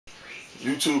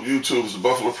YouTube is the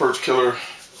Buffalo Perch Killer.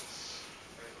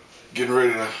 Getting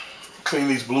ready to clean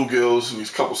these bluegills and these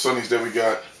couple sunnies that we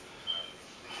got.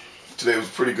 Today was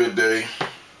a pretty good day.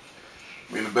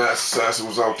 Me and the bass assassin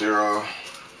was out there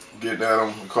getting at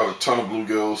them. We caught a ton of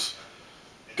bluegills.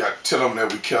 Got 10 of them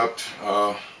that we kept.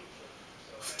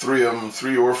 3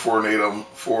 or 4 of them.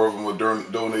 4 of them were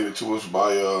donated to us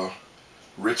by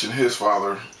Rich and his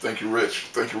father. Thank you, Rich.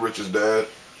 Thank you, Rich's dad,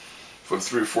 for the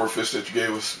 3 or 4 fish that you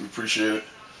gave us. We appreciate it.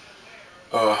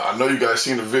 I know you guys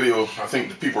seen the video. I think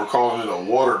the people are calling it a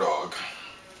water dog.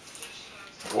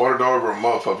 A water dog or a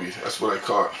mud puppy. That's what I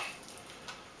caught.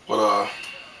 But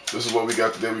this is what we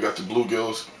got today. We got the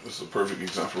bluegills. This is a perfect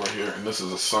example right here. And this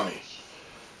is a sunny.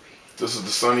 This is the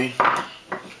sunny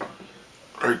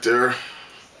right there.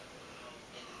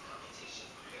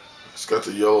 It's got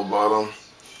the yellow bottom.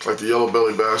 It's like the yellow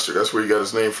belly bastard. That's where he got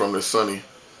his name from, this sunny.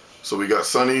 So we got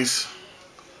sunnies.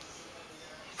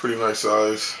 Pretty nice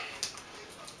size.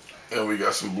 And we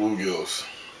got some bluegills.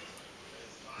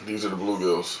 These are the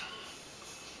bluegills.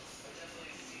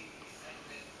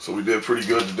 So we did pretty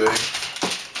good today.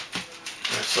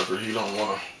 That sucker, he don't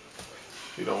want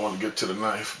to get to the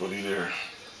knife, but he there.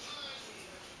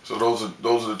 So those are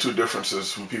the 2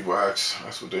 differences when people ask.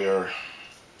 That's what they are.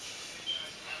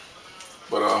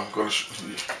 But I'm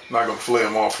not gonna fillet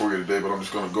them all for you today, but I'm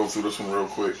just gonna go through this one real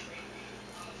quick.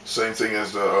 Same thing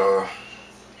as the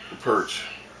perch.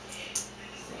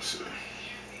 Let's see.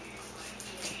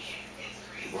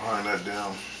 Get behind that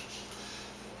down.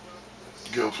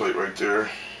 Gill plate right there.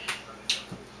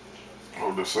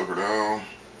 Hold this sucker down.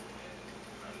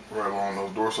 Right along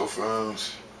those dorsal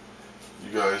fins.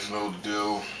 You guys know the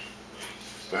deal.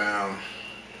 Bam.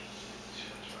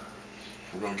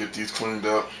 We're gonna get these cleaned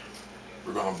up.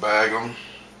 We're gonna bag them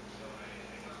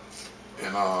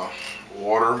in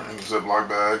water in Ziploc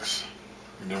bags,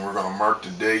 and then we're gonna mark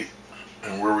the date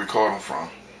and where we caught them from.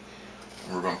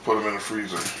 And we're gonna put them in the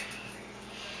freezer.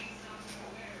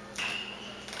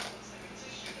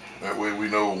 That way we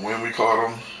know when we caught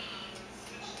them,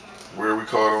 where we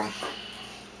caught them,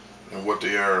 and what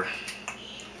they are.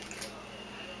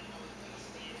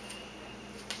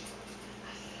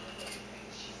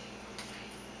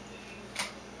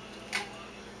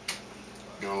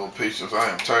 Get a little patience. I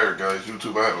am tired, guys.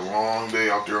 YouTube, I had a long day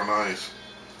out there on the ice,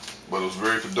 but it was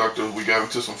very productive. We got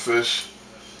into some fish.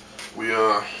 We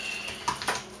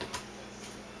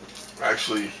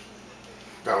actually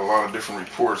got a lot of different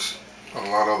reports on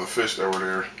a lot of other fish that were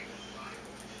there.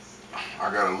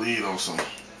 I got a lead on some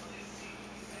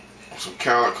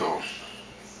calico,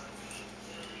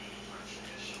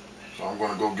 so I'm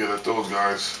gonna go get at those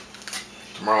guys.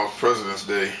 Tomorrow's President's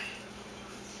Day.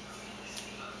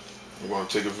 I'm going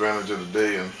to take advantage of the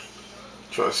day and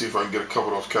try to see if I can get a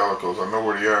couple of those calicos. I know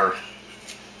where they are.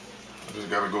 I just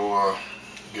got to go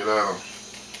get at them.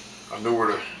 I knew where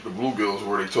the bluegills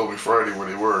were. They told me Friday where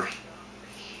they were.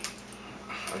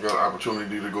 I got an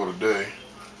opportunity to go today.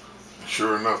 And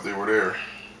sure enough, they were there.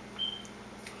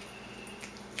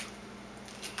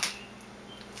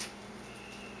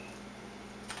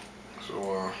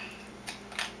 So,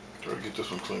 try to get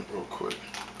this one cleaned real quick.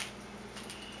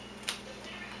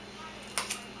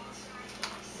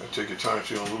 Take your time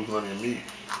so you don't lose none of your meat.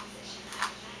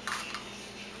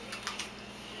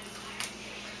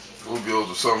 Bluegills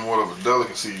are somewhat of a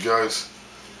delicacy, you guys.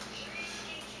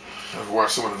 I've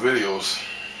watched some of the videos.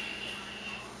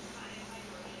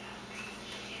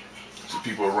 See,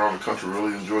 people around the country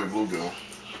really enjoy bluegill.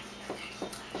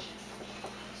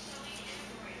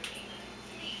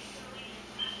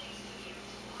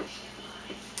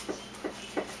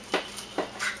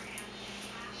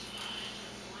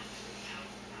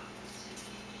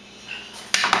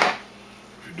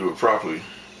 Do it properly,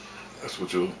 that's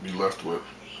what you'll be left with.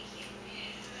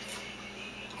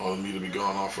 All the meat will be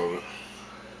gone off of it.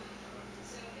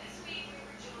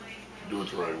 Do it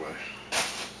the right way.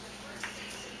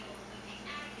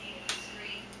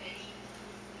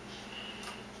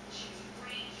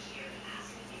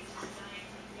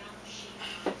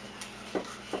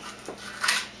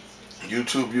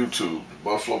 YouTube,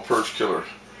 Buffalo Perch Killer.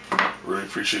 Really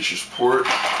appreciate your support,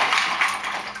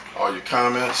 all your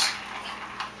comments.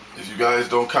 If you guys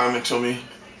don't comment to me,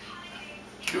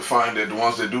 you'll find that the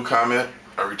ones that do comment,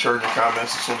 I return your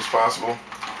comments as soon as possible.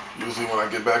 Usually when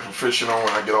I get back from fishing or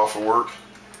when I get off of work.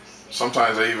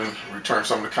 Sometimes I even return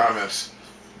some of the comments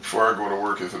before I go to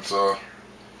work if it's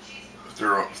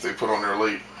if they put on there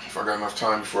late. If I got enough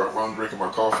time before I run drinking my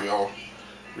coffee, I'll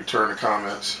return the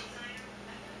comments.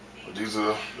 But these are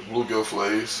the bluegill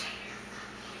fillets.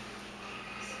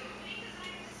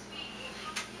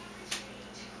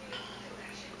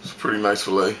 It's a pretty nice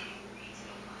fillet.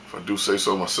 if I do say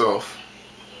so myself.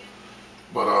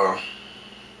 But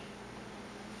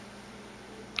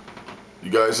you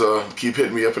guys keep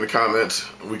hitting me up in the comments.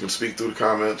 We can speak through the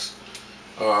comments.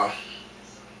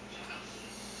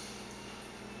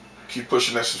 Keep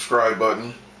pushing that subscribe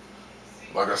button.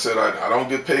 Like I said, I don't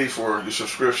get paid for the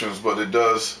subscriptions, but it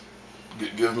does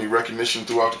give me recognition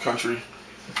throughout the country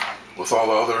with all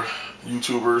the other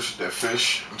YouTubers that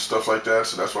fish and stuff like that.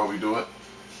 So that's why we do it.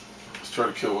 Let's try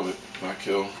to kill with it. Not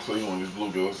kill, clean one of these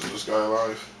bluegills. Is this guy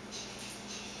alive?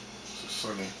 This is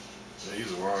Sunny. Yeah,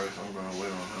 he's alive. I'm gonna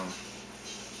wait on him.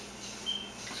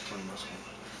 Let's clean this one.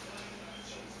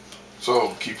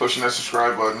 So keep pushing that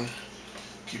subscribe button.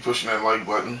 Keep pushing that like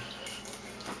button.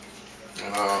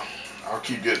 And I'll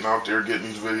keep getting out there, getting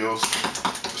these videos.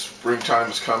 The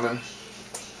springtime is coming,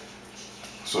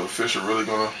 so the fish are really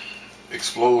gonna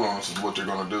explode on us is what they're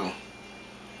gonna do.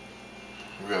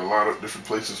 We got a lot of different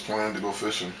places planned to go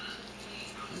fishing.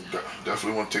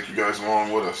 Definitely want to take you guys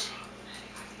along with us.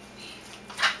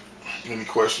 Any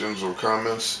questions or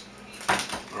comments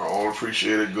are all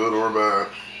appreciated, good or bad.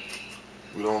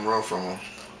 We don't run from them.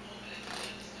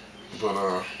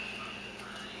 But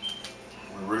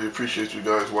we really appreciate you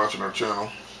guys watching our channel.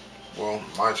 Well,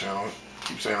 my channel. I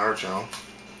keep saying our channel.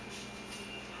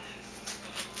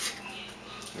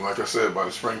 And like I said, by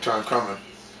the springtime coming,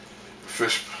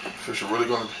 fish are really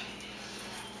gonna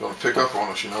pick up on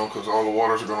us, you know, because all the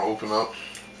waters are gonna open up.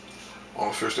 All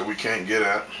the fish that we can't get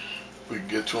at, we can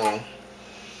get to them.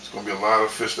 It's gonna be a lot of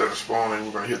fish that are spawning.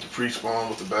 We're gonna hit the pre-spawn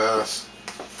with the bass.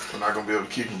 We're not gonna be able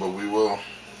to keep them, but we will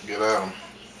get at them.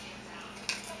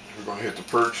 We're gonna hit the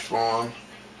perch spawn.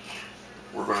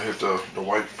 We're gonna hit the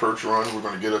white perch run. We're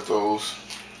gonna get at those.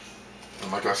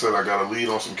 And like I said, I got a lead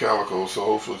on some calico, so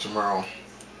hopefully tomorrow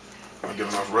I get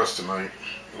enough rest tonight.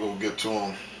 We'll get to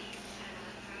them.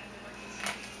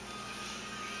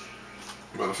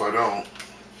 But if I don't,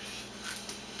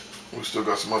 we still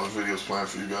got some other videos planned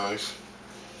for you guys.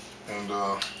 And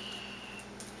we'll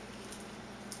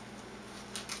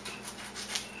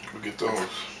get those.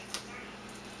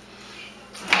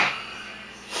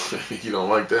 You don't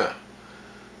like that?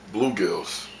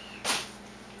 Bluegills.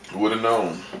 Who would have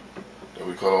known that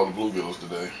we caught all the bluegills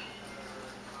today?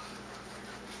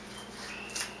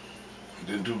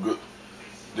 Didn't do good.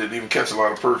 Didn't even catch a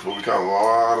lot of perch, but we caught a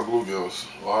lot of bluegills,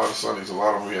 a lot of sunnies. A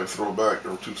lot of them we had to throw back; they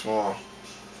were too small.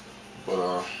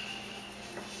 But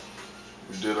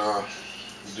we did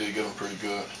get them pretty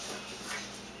good.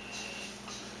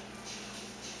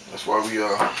 That's why we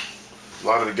a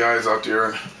lot of the guys out there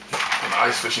in the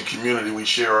ice fishing community, we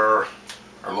share our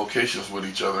locations with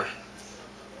each other.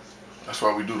 That's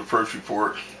why we do the perch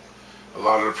report. A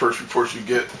lot of the perch reports you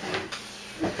get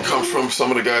comes from some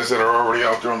of the guys that are already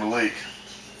out there on the lake.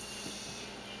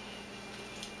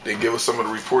 They give us some of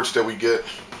the reports that we get,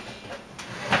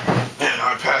 and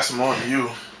I pass them on to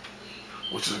you,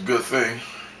 which is a good thing.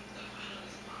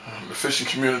 The fishing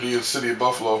community in the city of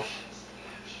Buffalo,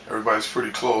 everybody's pretty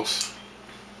close.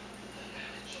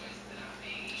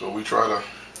 So we try to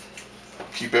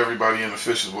keep everybody in the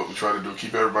fish is what we try to do.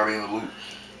 Keep everybody in the loop.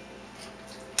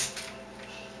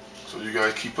 So you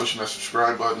guys keep pushing that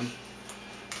subscribe button,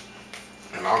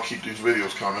 and I'll keep these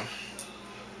videos coming.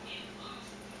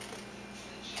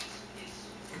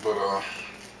 But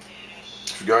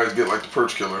if you guys get like the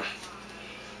Perch Killer,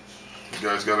 you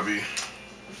guys gotta be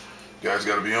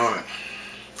on it.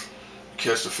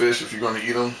 Catch the fish if you're gonna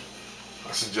eat them.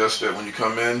 I suggest that when you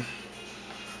come in,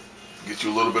 get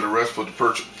you a little bit of rest, put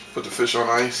the fish on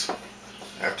ice.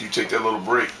 After you take that little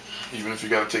break, even if you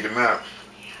gotta take a nap,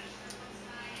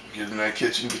 get in that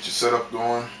kitchen, get your setup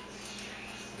going,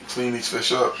 and clean these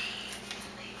fish up,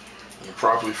 and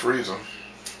properly freeze them.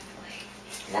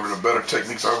 One of the better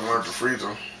techniques I've learned to freeze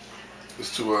them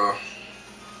is to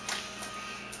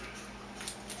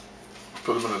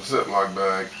put them in a Ziploc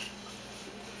bag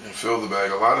and fill the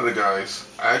bag. A lot of the guys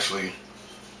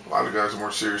are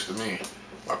more serious than me.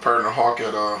 My partner Hawk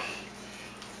at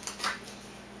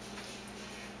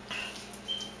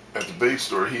the bait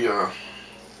store, he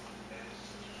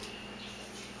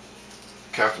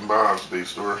Captain Bob's bait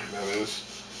store, that is,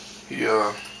 he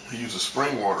uses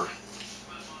spring water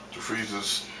to freeze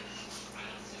his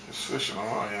fish. And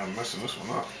I am messing this one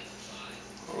up.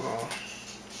 Hold on.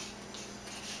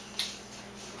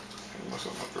 Mess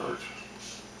up my perch.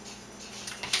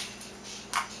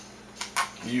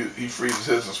 He freezes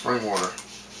his in spring water.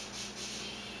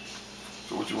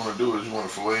 So what you want to do is you want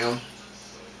to fillet them,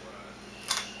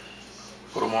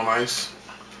 put them on ice,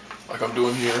 like I'm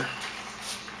doing here,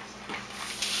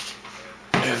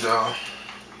 and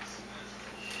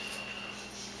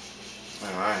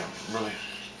man, I am really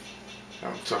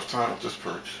Having a tough time with this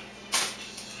perch.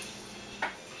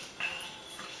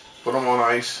 Put them on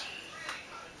ice,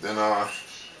 then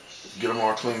get them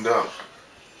all cleaned up.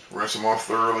 Rinse them off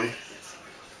thoroughly.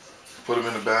 Put them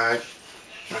in the bag.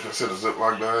 Like I said, a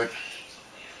Ziploc bag.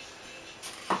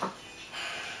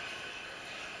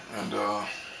 And let's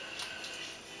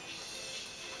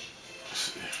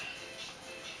see.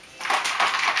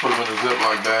 Put them in a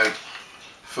Ziploc bag.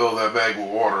 Fill that bag with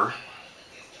water.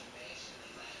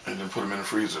 And then put them in the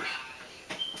freezer.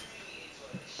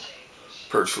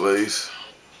 Perch fillets.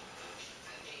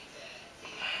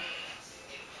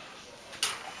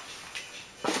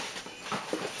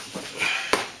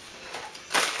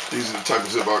 These are the type of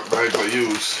Ziploc bags I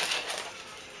use.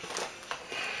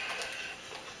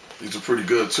 These are pretty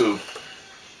good too.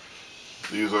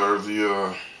 These are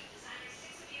the,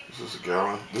 is this a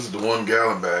gallon? This is the 1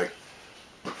 gallon bag.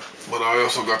 But I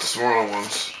also got the smaller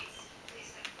ones.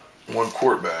 1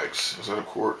 quart bags. Is that a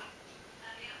quart?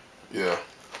 Yeah.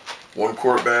 1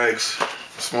 quart bags,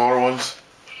 the smaller ones,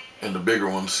 and the bigger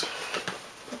ones.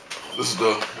 This is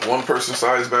the 1 person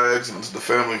size bags, and this is the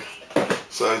family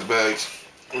size bags.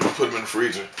 You put them in the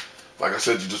freezer. Like I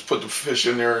said, you just put the fish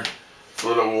in there,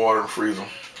 fill it up with water, and freeze them.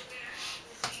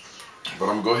 But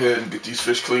I'm gonna go ahead and get these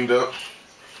fish cleaned up.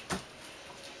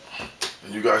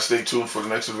 And you guys stay tuned for the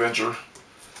next adventure.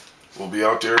 We'll be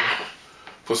out there.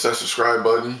 Push that subscribe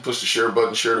button, push the share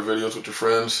button, share the videos with your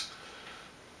friends.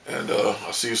 And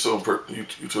I'll see you soon,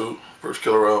 YouTube. Perch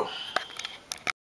Killer out.